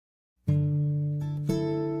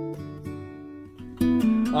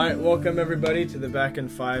All right, welcome everybody to the Back in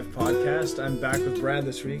 5 podcast. I'm back with Brad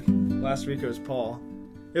this week. Last week it was Paul.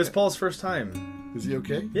 It was Paul's first time. Is he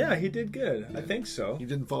okay? Yeah, he did good. I think so. He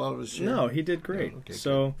didn't fall out of his chair? No, he did great. Oh, okay,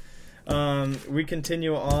 so we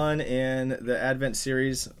continue on in the Advent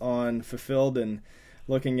series on Fulfilled and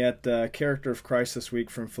looking at the character of Christ this week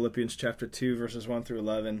from Philippians chapter 2, verses 1 through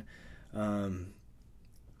 11.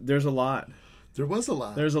 There's a lot. There was a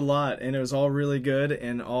lot. There's a lot, and it was all really good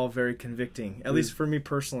and all very convicting, at least for me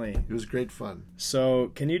personally. It was great fun.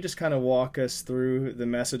 So can you just kind of walk us through the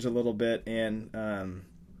message a little bit, and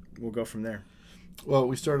we'll go from there. Well,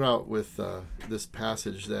 we start out with this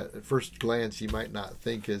passage that at first glance you might not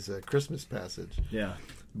think is a Christmas passage. Yeah.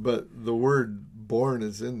 But the word born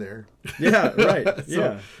is in there. Yeah, right.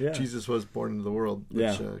 So yeah. Jesus was born into the world,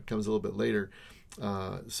 which Yeah. comes a little bit later.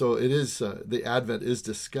 So it is, the Advent is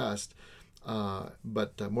discussed.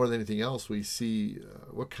 But more than anything else, we see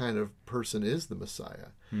what kind of person is the Messiah.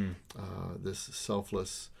 This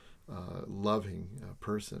selfless, loving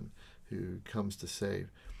person who comes to save.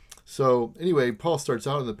 So anyway, Paul starts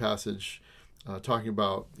out in the passage talking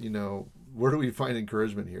about, where do we find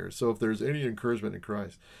encouragement here? So if there's any encouragement in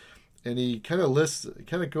Christ, and he kind of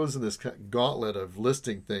goes in this gauntlet of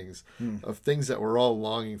listing things, of things that we're all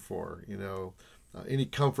longing for, any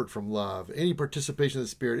comfort from love, any participation in the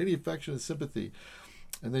Spirit, any affection and sympathy.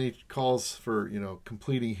 And then he calls for,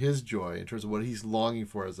 completing his joy in terms of what he's longing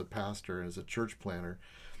for as a pastor and as a church planner.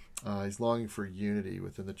 He's longing for unity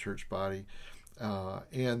within the church body,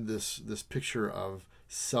 and this picture of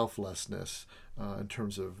selflessness in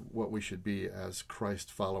terms of what we should be as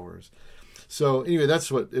Christ followers. So anyway,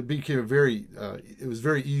 that's what it became it was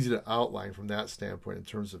very easy to outline from that standpoint in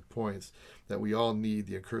terms of points that we all need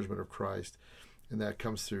the encouragement of Christ. And that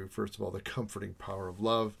comes through, first of all, the comforting power of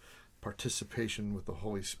love, participation with the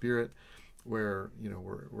Holy Spirit, where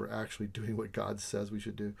we're actually doing what God says we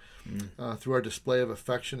should do, through our display of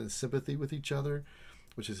affection and sympathy with each other,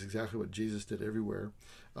 which is exactly what Jesus did everywhere,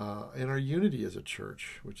 and our unity as a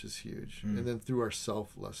church, which is huge, and then through our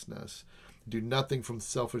selflessness. Do nothing from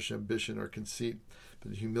selfish ambition or conceit, but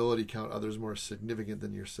in humility count others more significant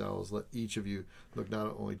than yourselves. Let each of you look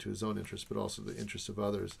not only to his own interests, but also the interests of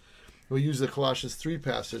others. We use the Colossians 3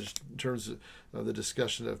 passage in terms of the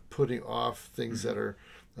discussion of putting off things that are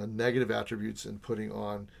negative attributes and putting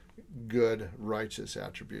on good, righteous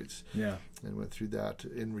attributes. Yeah. And went through that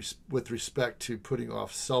with respect to putting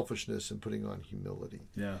off selfishness and putting on humility.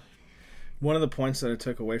 Yeah. One of the points that I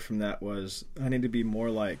took away from that was I need to be more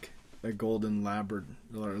like a golden Labrador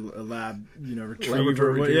or a lab,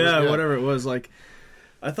 retriever. Yeah, whatever it was. Like,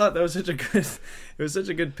 I thought that was such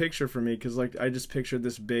a good picture for me, because I just pictured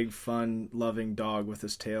this big, fun, loving dog with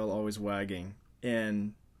his tail always wagging,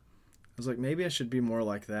 and I was like, maybe I should be more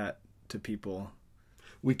like that to people.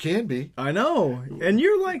 We can be. I know, and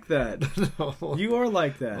you're like that. No, you are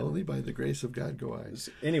like that. Only by the grace of God go I.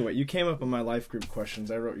 Anyway, you came up on my life group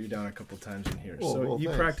questions. I wrote you down a couple times in here, so you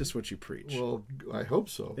thanks. Practice what you preach. Well, I hope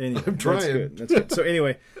so. Anyway, I'm trying. That's good. So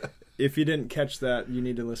anyway. If you didn't catch that, you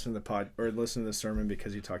need to listen to listen to the sermon,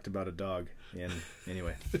 because you talked about a dog. And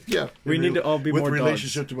anyway, yeah, we need to all be more dogs. With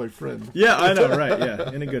relationship to my friend. Yeah, I know, right?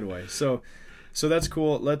 Yeah, in a good way. So that's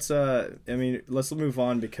cool. Let's move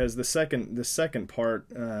on, because the second part,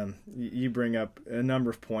 you bring up a number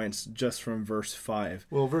of points just from verse 5.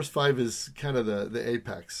 Well, verse 5 is kind of the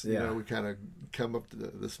apex. Yeah. We kind of come up to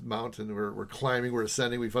this mountain. We're climbing. We're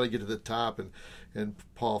ascending. We finally get to the top, and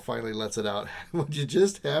Paul finally lets it out. Would you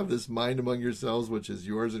just have this mind among yourselves, which is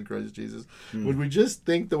yours in Christ Jesus? Would we just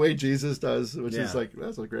think the way Jesus does, which is like,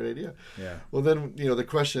 that's a great idea. Yeah. Well, then, the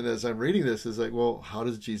question as I'm reading this is like, well, how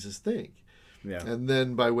does Jesus think? Yeah. And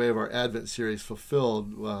then by way of our Advent series,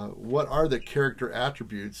 Fulfilled, what are the character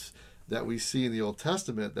attributes that we see in the Old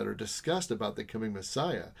Testament that are discussed about the coming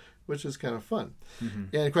Messiah, which is kind of fun.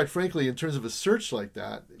 And quite frankly, in terms of a search like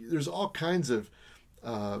that, there's all kinds of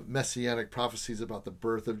messianic prophecies about the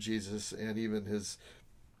birth of Jesus and even his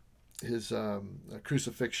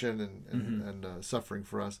crucifixion and suffering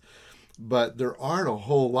for us. But there aren't a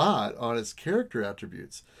whole lot on his character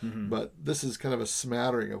attributes. But this is kind of a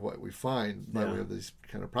smattering of what we find by way of these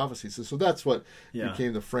kind of prophecies. So that's what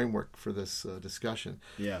became the framework for this discussion.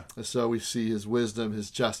 Yeah. So we see his wisdom,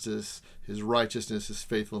 his justice, his righteousness, his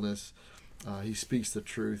faithfulness. He speaks the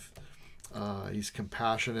truth. He's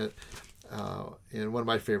compassionate. And one of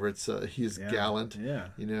my favorites, he is gallant. Yeah.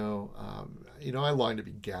 I long to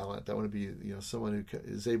be gallant. I want to be, someone who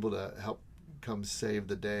is able to help come save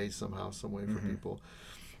the day somehow, some way for people.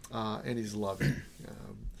 And he's loving.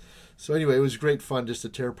 So anyway, it was great fun just to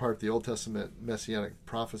tear apart the Old Testament messianic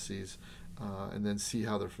prophecies and then see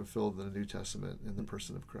how they're fulfilled in the New Testament in the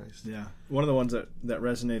person of Christ. Yeah. One of the ones that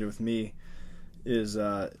resonated with me is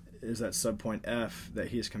that subpoint F, that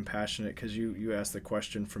he is compassionate, because you asked the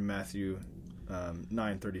question from Matthew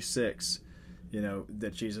 9:36,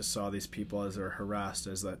 that Jesus saw these people as they're harassed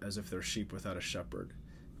as if they're sheep without a shepherd.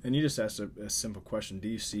 And you just asked a simple question: do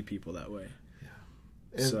you see people that way?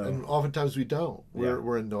 And oftentimes we don't.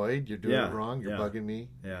 We're annoyed. You're doing it wrong. You're bugging me.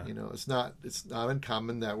 Yeah. It's not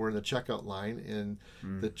uncommon that we're in the checkout line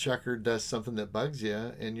and the checker does something that bugs you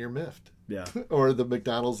and you're miffed. Yeah. Or the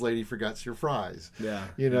McDonald's lady forgets your fries. Yeah.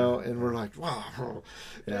 And we're like, wow.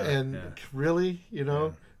 Really,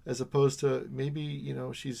 as opposed to maybe,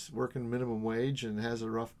 she's working minimum wage and has a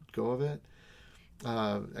rough go of it.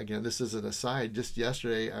 Again, this is an aside. Just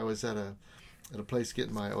yesterday, I was at a place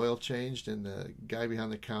getting my oil changed, and the guy behind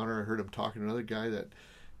the counter, I heard him talking to another guy that,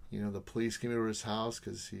 the police came over his house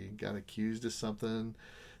because he got accused of something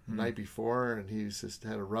the night before, and he's just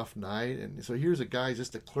had a rough night. And so here's a guy,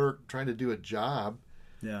 just a clerk, trying to do a job.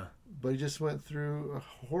 Yeah. But he just went through a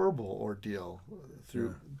horrible ordeal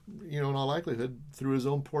through, in all likelihood, through his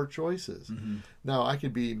own poor choices. Mm-hmm. Now, I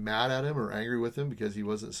could be mad at him or angry with him because he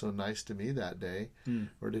wasn't so nice to me that day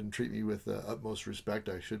or didn't treat me with the utmost respect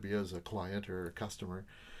I should be as a client or a customer.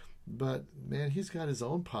 But, man, he's got his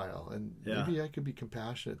own pile, and maybe I could be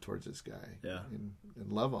compassionate towards this guy and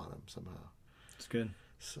love on him somehow. It's good.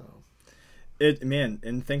 So,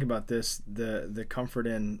 and think about this, the comfort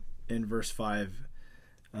in verse 5,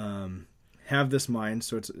 have this mind,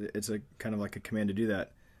 so it's a kind of like a command to do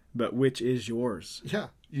that, but which is yours. Yeah,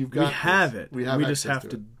 you've got. We have it. We just have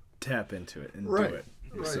to tap into it and do it.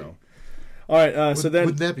 Right. So, all right. So then,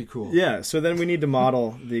 wouldn't that be cool? Yeah. So then we need to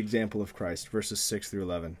model the example of Christ, verses 6 through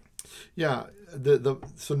 11. Yeah.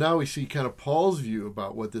 So now we see kind of Paul's view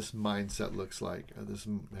about what this mindset looks like. This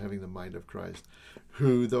having the mind of Christ,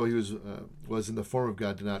 who, though he was in the form of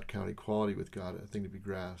God, did not count equality with God a thing to be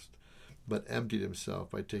grasped, but emptied himself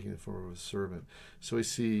by taking the form of a servant. So we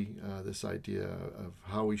see this idea of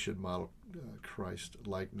how we should model Christ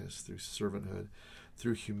likeness through servanthood,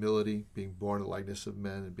 through humility, being born in the likeness of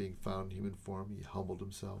men and being found in human form. He humbled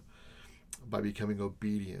himself by becoming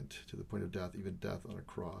obedient to the point of death, even death on a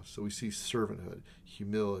cross. So we see servanthood,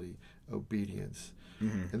 humility, obedience.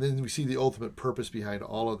 Mm-hmm. And then we see the ultimate purpose behind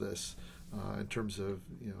all of this in terms of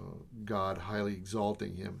God highly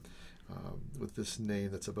exalting him. With this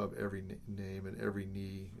name that's above every name, and every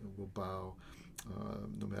knee will bow,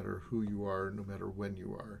 no matter who you are, no matter when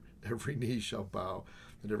you are. Every knee shall bow,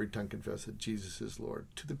 and every tongue confess that Jesus is Lord,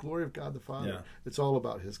 to the glory of God the Father. Yeah. It's all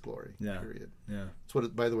about his glory, period. Yeah.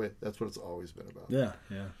 By the way, that's what it's always been about. Yeah,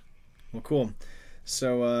 yeah. Well, cool.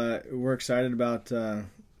 So we're excited about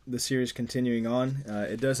the series continuing on.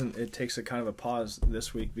 It takes a kind of a pause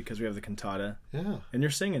this week because we have the cantata. Yeah. And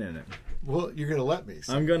you're singing in it. Well, you're going to let me.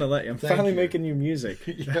 So. I'm going to let you. I'm finally making you music.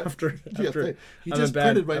 after you just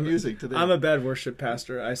printed my music today. I'm a bad worship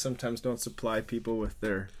pastor. I sometimes don't supply people with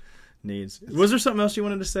their needs. Was there something else you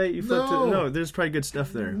wanted to say? No, there's probably good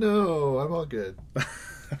stuff there. No, I'm all good.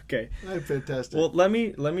 Okay. I'm fantastic. Well, let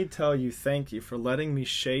me tell you, thank you for letting me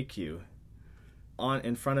shake you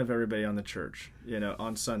in front of everybody on the church,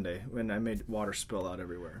 on Sunday when I made water spill out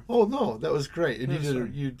everywhere. Oh no, that was great, and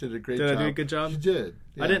you did a great job. Did I do a good job? You did.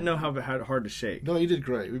 Yeah. I didn't know how hard to shake. No, you did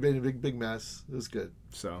great. We made a big mess. It was good.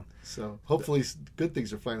 So hopefully good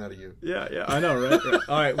things are flying out of you. Yeah, I know, right?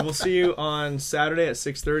 All right, we'll see you on Saturday at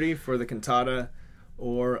 6:30 for the cantata,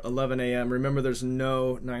 or 11 a.m. Remember, there's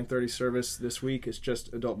no 9:30 service this week. It's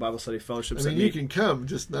just Adult Bible Study Fellowships. You can come,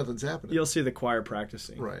 just nothing's happening. You'll see the choir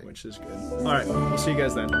practicing, right? Which is good. All right, we'll see you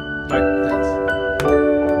guys then. Bye.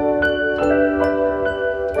 Thanks.